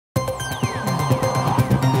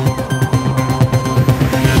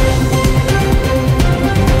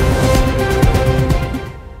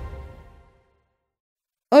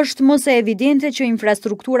Është mos e evidente që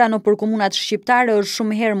infrastruktura nëpër komunat shqiptare është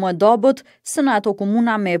shumë herë më e dobët se në ato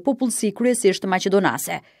komuna me popullsi kryesisht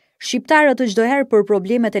maqedonase. Shqiptarët çdoherë për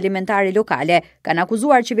problemet elementare lokale kanë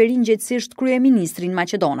akuzuar qeverinë gjithësisht kryeministrin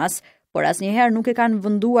maqedonas, por asnjëherë nuk e kanë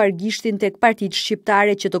vënduar gishtin tek partitë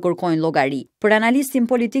shqiptare që të kërkojnë llogari. Për analistin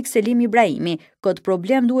politik Selim Ibrahimi, këtë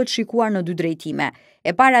problem duhet shikuar në dy drejtime.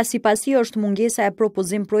 E para sipas tij është mungesa e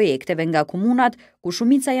propozim projekteve nga komunat ku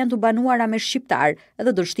shumica janë të banuara me shqiptar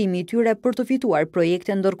dhe dështimi i tyre për të fituar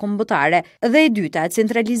projekte ndërkombëtare, dhe e dyta,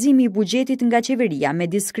 centralizimi i buxhetit nga qeveria me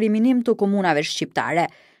diskriminim të komunave shqiptare.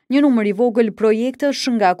 Një numër i vogël projektesh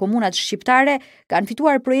nga komunat shqiptare kanë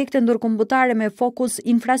fituar projekte ndërkombëtare me fokus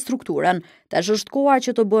infrastrukturën. Tash është koha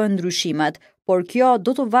që të bëhen ndryshimet, por kjo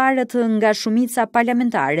do të varet nga shumica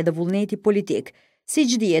parlamentare dhe vullneti politik.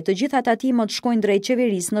 Siç dihet, të gjitha tatimet shkojnë drejt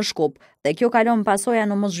qeverisë në Shkup dhe kjo kalon pasoja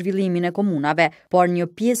në moszhvillimin e komunave, por një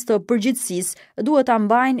pjesë të përgjegjësisë duhet ta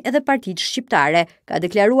mbajnë edhe partitë shqiptare, ka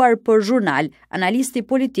deklaruar për Zhurnal analisti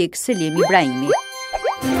politik Selim Ibrahimi.